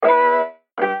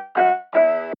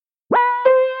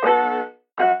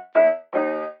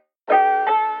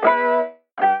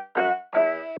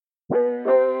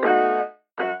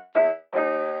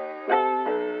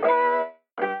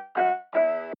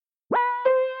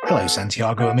Hello,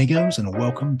 Santiago amigos, and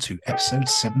welcome to episode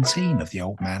 17 of The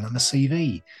Old Man and the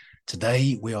CV.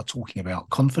 Today, we are talking about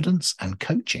confidence and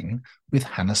coaching with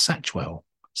Hannah Satchwell.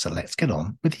 So let's get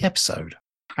on with the episode.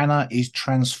 Hannah is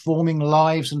transforming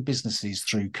lives and businesses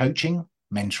through coaching,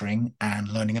 mentoring, and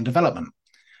learning and development.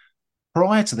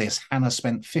 Prior to this, Hannah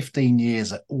spent 15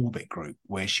 years at Orbit Group,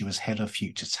 where she was head of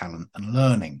future talent and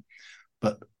learning.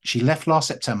 But she left last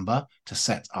September to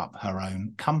set up her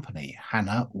own company.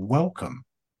 Hannah, welcome.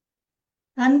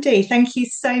 Andy, thank you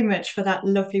so much for that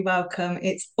lovely welcome.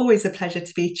 It's always a pleasure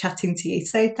to be chatting to you.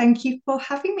 So, thank you for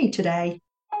having me today.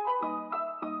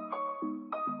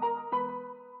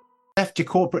 Left your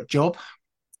corporate job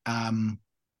 10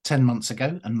 months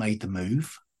ago and made the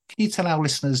move. Can you tell our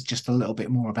listeners just a little bit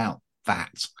more about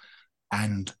that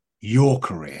and your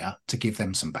career to give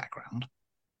them some background?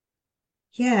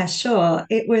 Yeah, sure.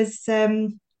 It was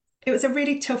a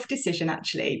really tough decision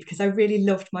actually because I really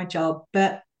loved my job,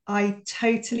 but I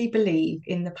totally believe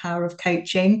in the power of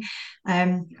coaching.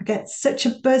 I get such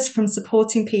a buzz from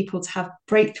supporting people to have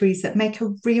breakthroughs that make a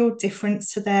real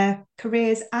difference to their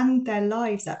careers and their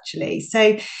lives, actually.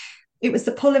 So it was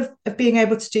the pull of being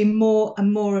able to do more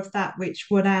and more of that which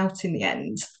won out in the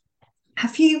end.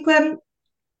 Have you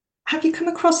have you come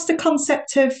across the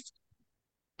concept of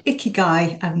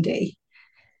ikigai, Andy?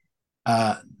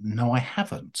 No, I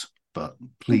haven't, but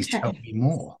please tell Okay. me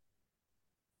more.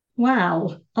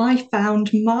 Wow, I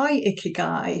found my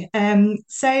ikigai.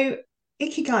 So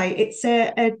ikigai, it's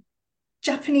a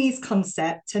Japanese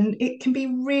concept, and it can be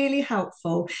really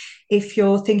helpful if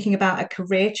you're thinking about a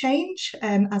career change,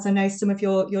 as I know some of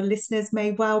your listeners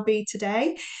may well be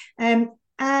today. And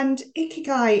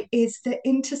ikigai is the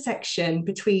intersection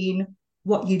between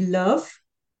what you love,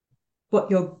 what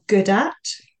you're good at,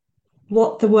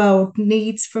 what the world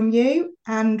needs from you,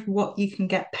 and what you can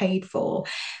get paid for.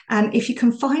 And if you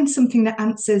can find something that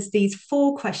answers these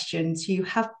four questions, you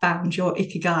have found your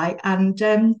ikigai. And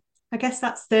I guess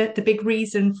that's the big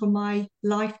reason for my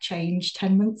life change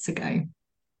 10 months ago.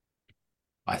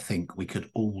 I think we could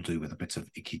all do with a bit of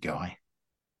ikigai.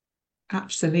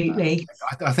 Absolutely.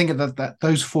 I think that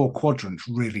those four quadrants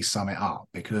really sum it up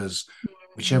because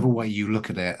whichever way you look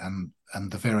at it and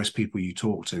the various people you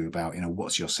talk to about,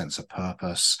 what's your sense of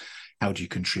purpose? How do you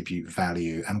contribute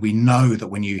value? And we know that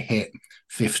when you hit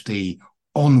 50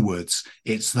 onwards,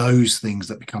 it's those things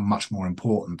that become much more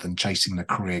important than chasing the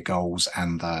career goals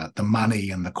and the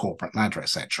money and the corporate ladder,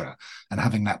 etc. And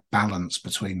having that balance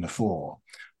between the four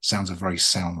sounds a very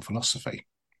sound philosophy.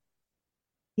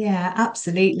 Yeah,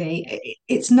 absolutely.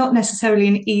 It's not necessarily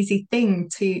an easy thing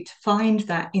to find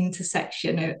that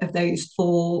intersection of those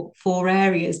four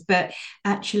areas, but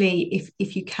actually,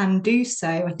 if you can do so,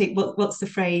 I think what's the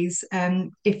phrase?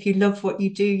 If you love what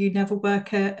you do, you never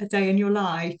work a day in your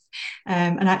life.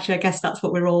 And actually, I guess that's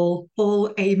what we're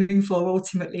all aiming for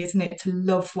ultimately, isn't it? To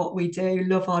love what we do,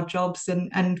 love our jobs,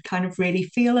 and kind of really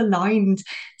feel aligned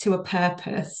to a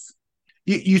purpose.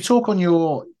 You talk on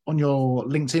your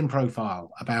LinkedIn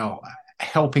profile about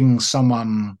helping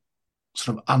someone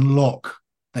sort of unlock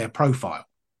their profile.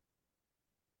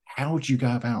 How would you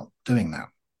go about doing that?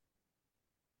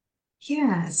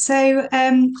 Yeah, so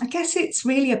I guess it's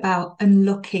really about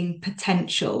unlocking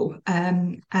potential.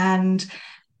 And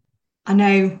I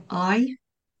know I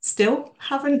still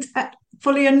haven't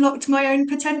fully unlocked my own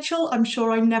potential. I'm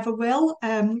sure I never will.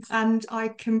 And I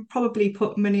can probably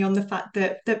put money on the fact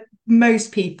that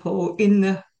most people in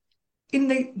the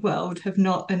world have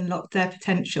not unlocked their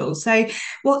potential. So,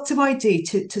 what do I do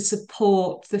to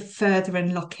support the further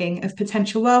unlocking of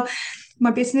potential? Well,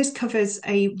 my business covers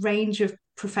a range of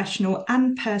professional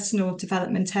and personal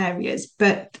development areas,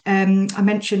 but I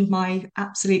mentioned my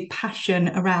absolute passion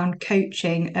around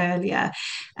coaching earlier.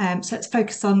 So let's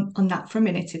focus on that for a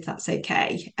minute, if that's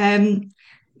okay.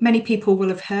 Many people will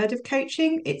have heard of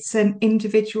coaching. It's an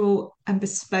individual and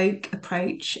bespoke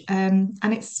approach, and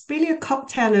it's really a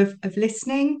cocktail of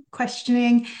listening,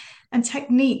 questioning, and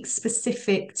techniques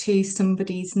specific to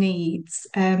somebody's needs.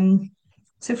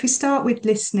 So if we start with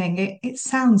listening, it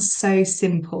sounds so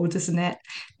simple, doesn't it?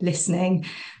 Listening.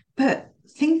 But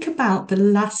think about the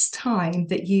last time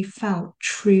that you felt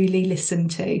truly listened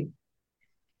to.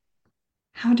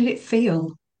 How did it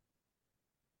feel?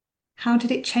 How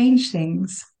did it change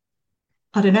things?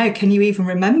 I don't know, can you even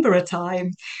remember a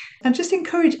time? And just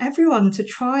encourage everyone to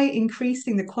try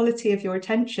increasing the quality of your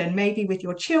attention, maybe with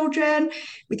your children,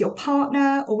 with your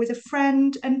partner, or with a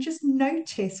friend, and just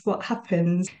notice what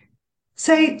happens.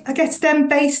 So I guess then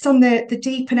based on the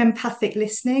deep and empathic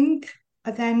listening,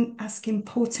 I then ask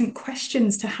important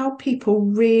questions to help people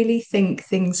really think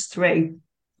things through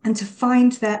and to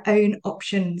find their own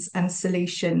options and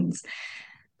solutions.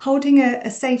 holding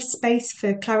a safe space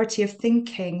for clarity of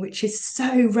thinking, which is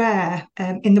so rare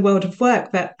in the world of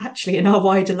work, but actually in our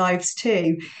wider lives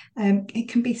too. It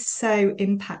can be so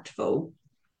impactful.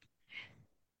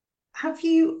 Have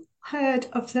you heard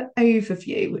of the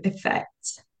overview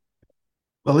effect?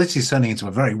 Well, this is turning into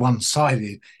a very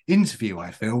one-sided interview, I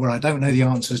feel, where I don't know the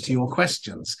answers to your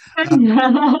questions.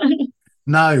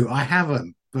 No, I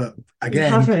haven't. But You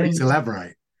again, please haven't.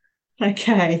 elaborate.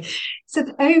 Okay. So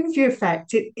the overview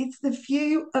effect, it's the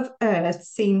view of Earth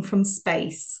seen from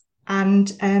space. And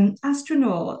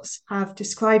astronauts have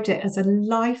described it as a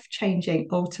life-changing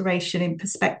alteration in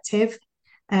perspective.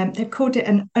 They've called it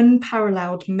an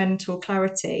unparalleled mental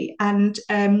clarity. And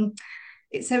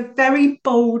it's a very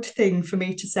bold thing for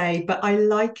me to say, but I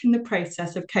liken the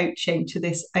process of coaching to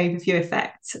this overview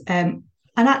effect.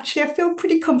 And actually, I feel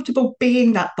pretty comfortable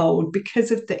being that bold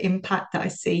because of the impact that I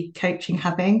see coaching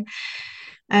having.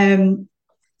 Um,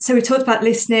 so we talked about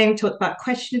listening, we talked about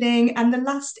questioning, and the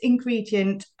last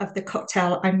ingredient of the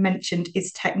cocktail I mentioned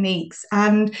is techniques.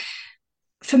 And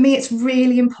for me, it's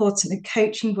really important that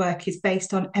coaching work is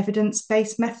based on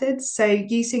evidence-based methods. So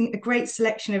using a great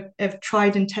selection of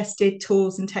tried and tested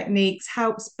tools and techniques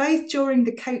helps both during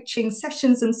the coaching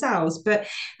sessions themselves, but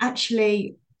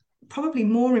actually probably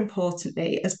more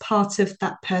importantly as part of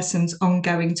that person's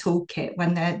ongoing toolkit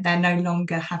when they're no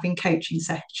longer having coaching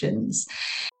sessions.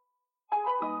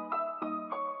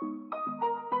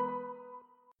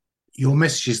 Your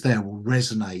messages there will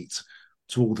resonate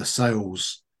to all the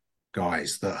sales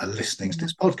guys that are listening to Yeah.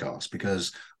 this podcast,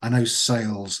 because I know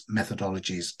sales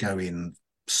methodologies go in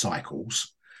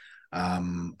cycles,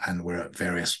 and we're at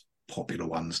various popular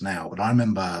ones now. But I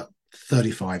remember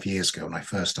 35 years ago when I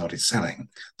first started selling,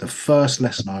 the first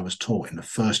lesson I was taught in the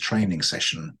first training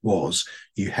session was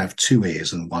you have two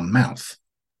ears and one mouth.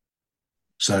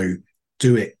 So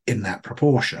do it in that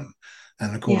proportion.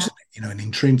 And of course, Yeah. an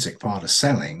intrinsic part of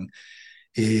selling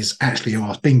is actually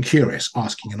being curious,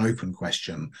 asking an open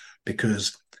question,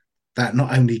 because that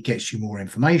not only gets you more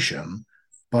information,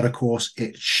 but of course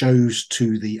it shows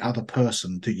to the other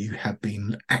person that you have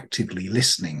been actively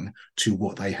listening to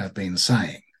what they have been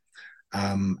saying.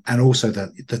 And also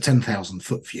the 10,000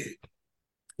 foot view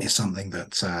is something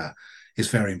that is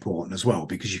very important as well,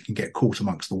 because you can get caught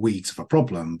amongst the weeds of a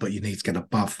problem, but you need to get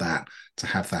above that to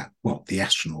have that, well, the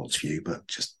astronaut's view, but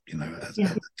just,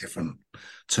 a different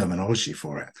terminology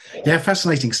for it. Yeah,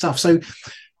 fascinating stuff. So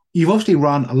you've obviously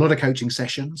run a lot of coaching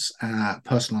sessions,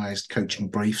 personalized coaching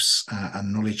briefs,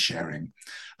 and knowledge sharing.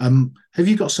 Have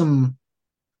you got some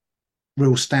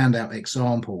real standout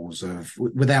examples of,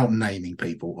 without naming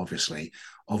people, obviously,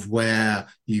 of where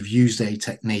you've used a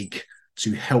technique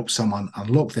to help someone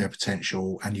unlock their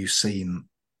potential and you've seen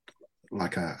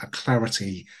like a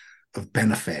clarity of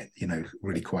benefit,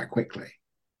 really quite quickly?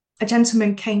 A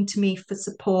gentleman came to me for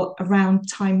support around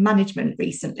time management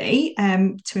recently,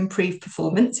 to improve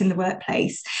performance in the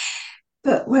workplace.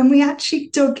 But when we actually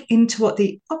dug into what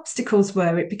the obstacles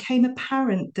were, it became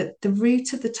apparent that the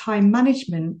root of the time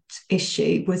management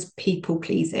issue was people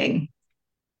pleasing.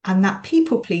 And that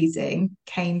people pleasing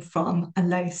came from a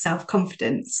low self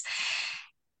confidence.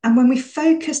 And when we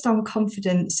focused on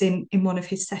confidence in one of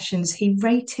his sessions, he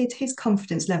rated his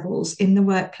confidence levels in the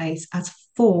workplace as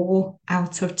 4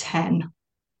 out of 10.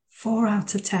 4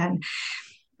 out of 10.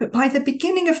 But by the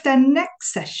beginning of their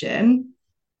next session,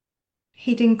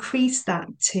 he'd increased that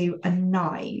to a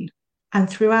 9. And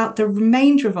throughout the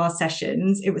remainder of our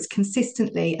sessions, it was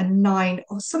consistently a 9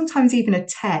 or sometimes even a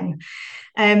 10.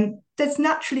 There's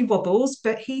naturally wobbles,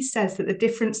 but he says that the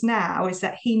difference now is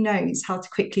that he knows how to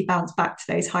quickly bounce back to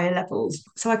those higher levels.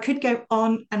 So I could go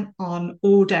on and on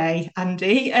all day,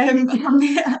 Andy,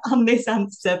 on this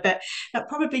answer, but that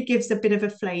probably gives a bit of a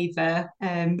flavour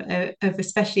of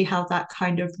especially how that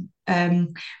kind of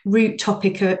root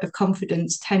topic of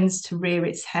confidence tends to rear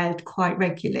its head quite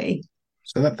regularly.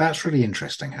 So that's really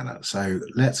interesting, Hannah. So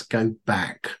let's go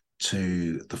back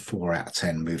to the 4 out of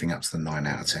 10, moving up to the 9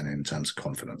 out of 10 in terms of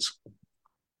confidence.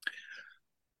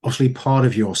 Obviously, part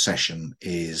of your session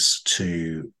is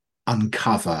to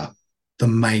uncover the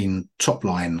main top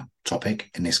line topic.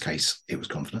 In this case, it was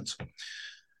confidence.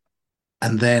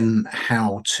 And then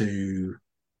how to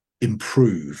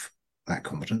improve that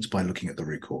confidence by looking at the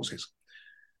root causes.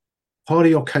 Part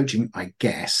of your coaching, I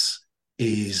guess,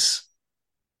 is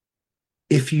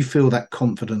if you feel that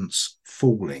confidence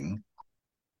falling,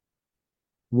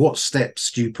 what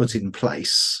steps do you put in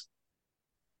place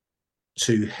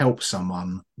to help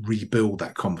someone rebuild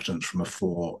that confidence from a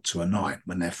 4 to a 9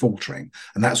 when they're faltering?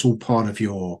 And that's all part of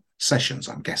your sessions,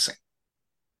 I'm guessing.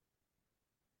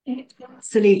 It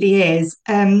absolutely is.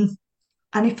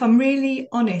 And if I'm really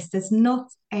honest, there's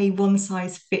not a one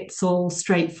size fits all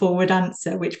straightforward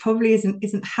answer, which probably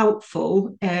isn't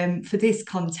helpful for this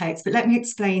context. But let me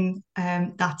explain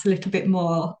that a little bit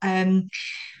more.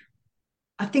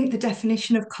 I think the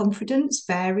definition of confidence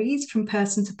varies from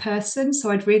person to person.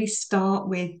 So I'd really start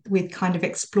with kind of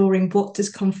exploring what does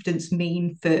confidence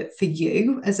mean for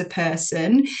you as a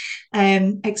person,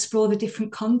 explore the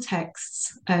different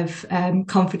contexts of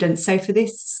confidence. So for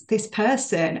this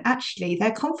person, actually,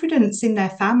 their confidence in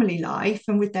their family life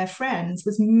and with their friends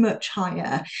was much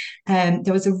higher.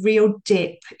 There was a real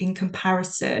dip in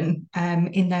comparison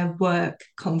in their work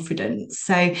confidence.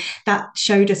 So that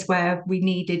showed us where we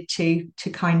needed to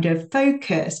kind of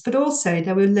focus, but also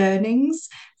there were learnings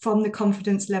from the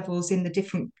confidence levels in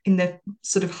the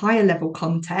sort of higher level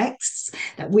contexts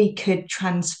that we could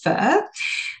transfer.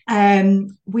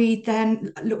 We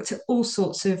then looked at all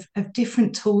sorts of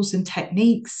different tools and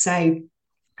techniques. So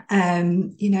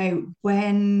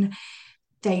when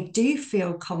they do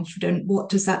feel confident, what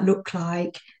does that look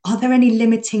like? Are there any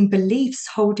limiting beliefs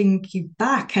holding you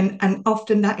back? And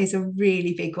often that is a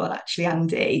really big one, actually,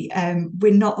 Andy.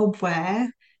 We're not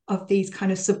aware of these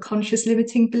kind of subconscious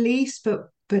limiting beliefs,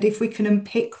 but if we can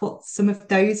unpick what some of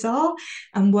those are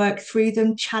and work through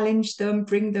them, challenge them,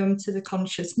 bring them to the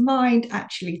conscious mind,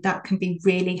 actually that can be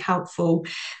really helpful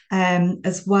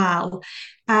as well.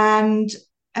 And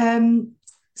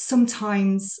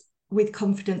sometimes with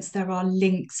confidence, there are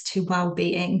links to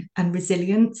well-being and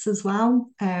resilience as well.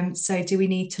 So do we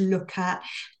need to look at,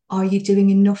 are you doing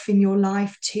enough in your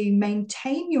life to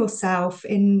maintain yourself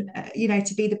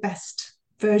to be the best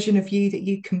version of you that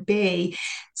you can be?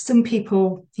 Some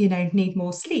people, need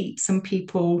more sleep. Some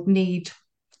people need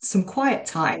some quiet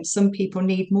time. Some people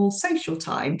need more social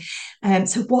time.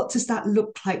 So what does that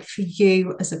look like for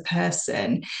you as a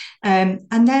person? And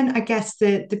then I guess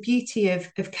the beauty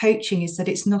of coaching is that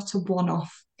it's not a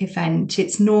one-off event.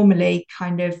 It's normally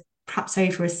kind of perhaps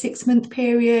over a 6-month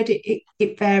period.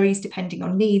 It varies depending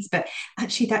on needs, but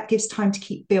actually that gives time to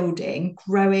keep building,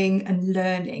 growing and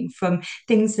learning from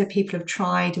things that people have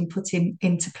tried and put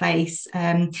into place,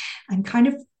 and kind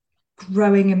of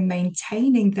growing and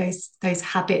maintaining those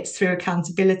habits through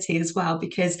accountability as well,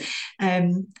 because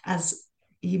as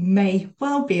you may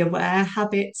well be aware,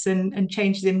 habits and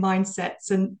changes in mindsets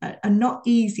are not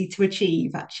easy to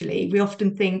achieve. Actually, we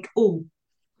often think, oh,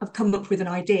 I've come up with an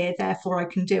idea, therefore I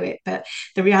can do it. But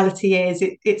the reality is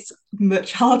it's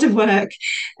much harder work,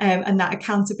 and that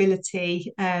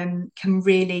accountability can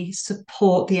really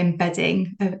support the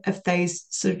embedding of those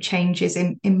sort of changes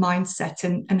in mindset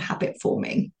and habit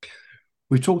forming.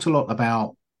 We've talked a lot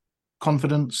about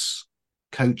confidence,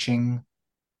 coaching,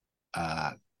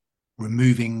 uh,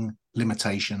 removing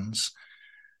limitations,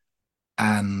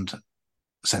 and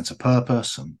sense of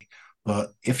purpose. But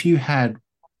if you had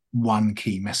one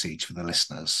key message for the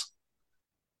listeners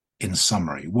in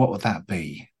summary, what would that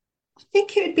be? I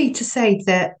think it would be to say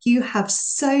that you have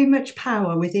so much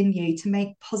power within you to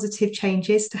make positive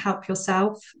changes to help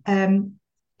yourself.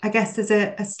 I guess there's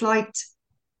a slight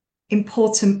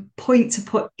important point to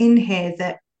put in here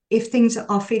that if things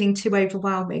are feeling too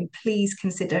overwhelming, please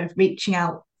consider reaching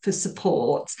out for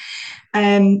support.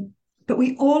 But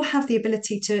we all have the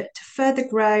ability to further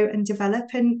grow and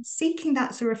develop, and seeking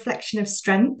that's a reflection of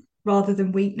strength rather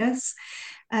than weakness.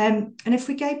 And if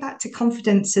we go back to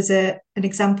confidence as an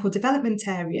example development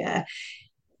area,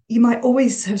 you might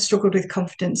always have struggled with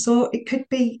confidence, or it could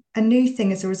be a new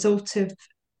thing as a result of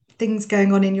things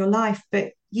going on in your life,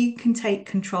 but you can take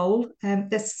control.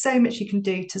 There's so much you can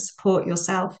do to support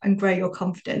yourself and grow your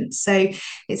confidence. So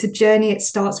it's a journey. It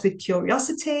starts with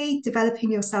curiosity,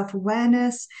 developing your self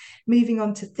awareness, moving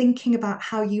on to thinking about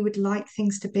how you would like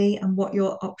things to be and what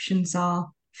your options are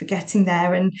for getting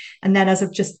there. And then, as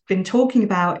I've just been talking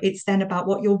about, it's then about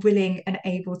what you're willing and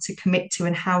able to commit to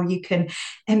and how you can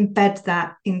embed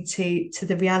that into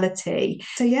the reality.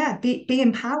 So yeah, be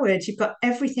empowered. You've got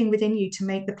everything within you to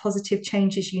make the positive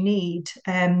changes you need,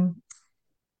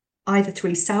 either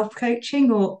through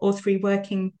self-coaching or through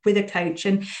working with a coach.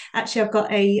 And actually I've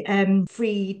got a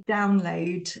free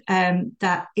download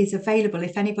that is available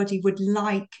if anybody would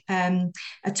like a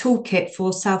toolkit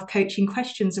for self-coaching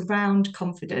questions around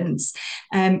confidence.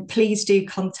 Please do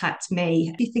contact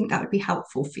me if you think that would be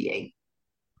helpful for you.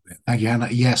 Thank you, Hannah.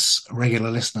 Yes, regular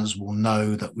listeners will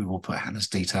know that we will put Hannah's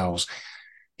details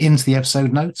into the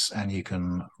episode notes, and you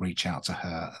can reach out to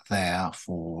her there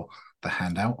for the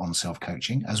handout on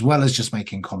self-coaching, as well as just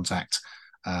making contact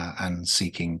and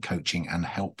seeking coaching and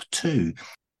help too.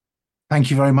 Thank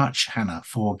you very much, Hannah,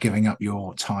 for giving up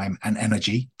your time and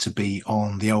energy to be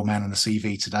on The Old Man and the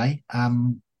CV today.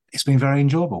 It's been very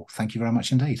enjoyable. Thank you very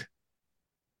much indeed.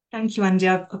 Thank you, Andy.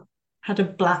 I've had a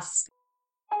blast.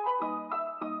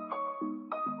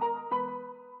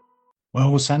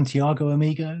 Well, Santiago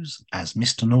amigos, as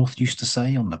Mr. North used to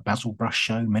say on the Basil Brush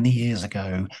show many years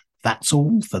ago, that's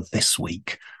all for this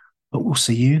week. But we'll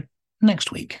see you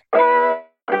next week.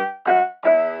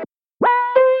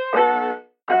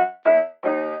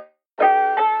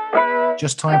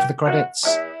 Just time for the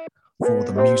credits for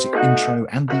the music intro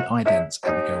and the idents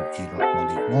Abigail, Eva,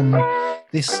 Molly, One.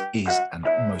 This is an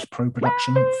Almost Pro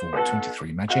production for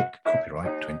 23 Magic,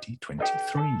 copyright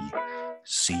 2023.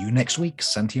 See you next week,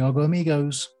 Santiago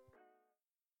amigos.